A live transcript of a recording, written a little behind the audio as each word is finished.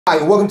Hi,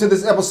 and welcome to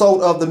this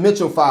episode of the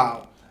Mitchell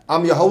File.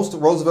 I'm your host,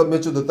 Roosevelt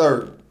Mitchell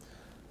III.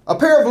 A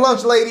pair of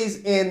lunch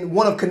ladies in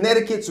one of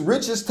Connecticut's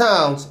richest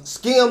towns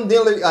skimmed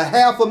nearly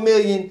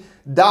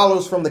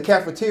 $500,000 from the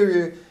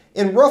cafeteria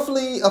in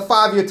roughly a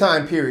 5-year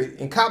time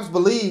period, and cops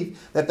believe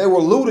that they were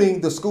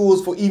looting the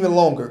schools for even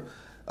longer,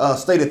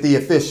 stated the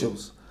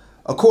officials.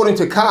 According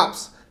to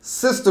cops,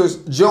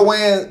 sisters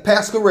Joanne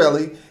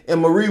Pasquarelli and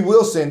Marie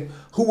Wilson,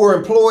 who were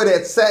employed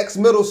at Sachs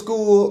Middle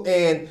School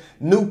and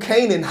New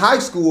Canaan High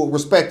School,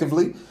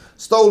 respectively,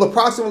 stole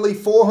approximately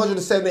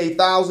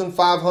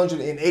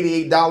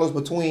 $478,588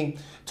 between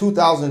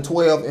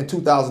 2012 and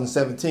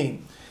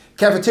 2017.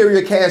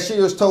 Cafeteria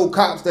cashiers told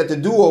cops that the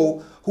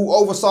duo, who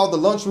oversaw the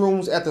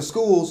lunchrooms at the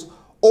schools,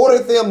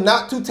 ordered them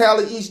not to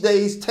tally each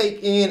day's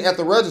take-in at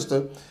the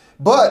register,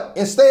 but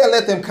instead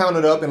let them count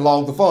it up and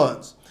log the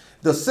funds.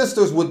 The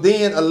sisters would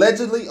then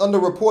allegedly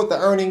underreport the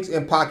earnings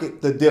and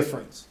pocket the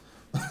difference.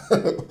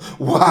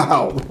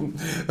 Wow.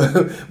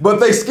 But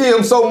they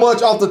skimmed so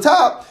much off the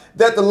top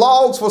that the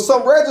logs for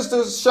some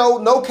registers showed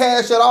no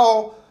cash at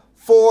all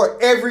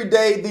for every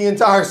day the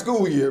entire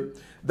school year.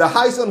 The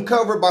heist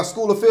uncovered by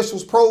school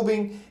officials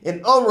probing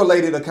an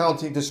unrelated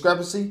accounting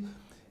discrepancy,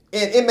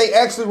 and it may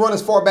actually run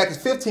as far back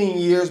as 15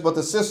 years, but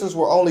the sisters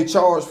were only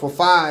charged for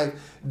 5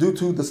 due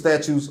to the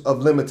statutes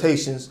of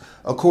limitations,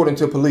 according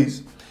to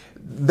police.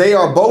 They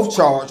are both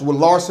charged with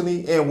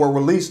larceny and were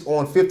released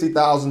on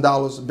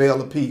 $50,000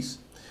 bail apiece.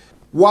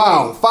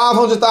 Wow,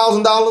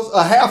 $500,000,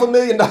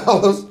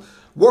 $500,000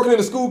 working in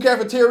the school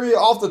cafeteria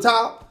off the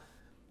top.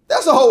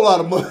 That's a whole lot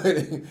of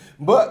money.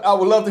 But I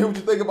would love to hear what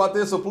you think about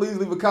this, so please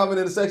leave a comment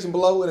in the section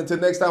below. And until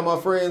next time, my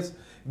friends,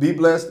 be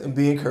blessed and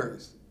be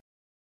encouraged.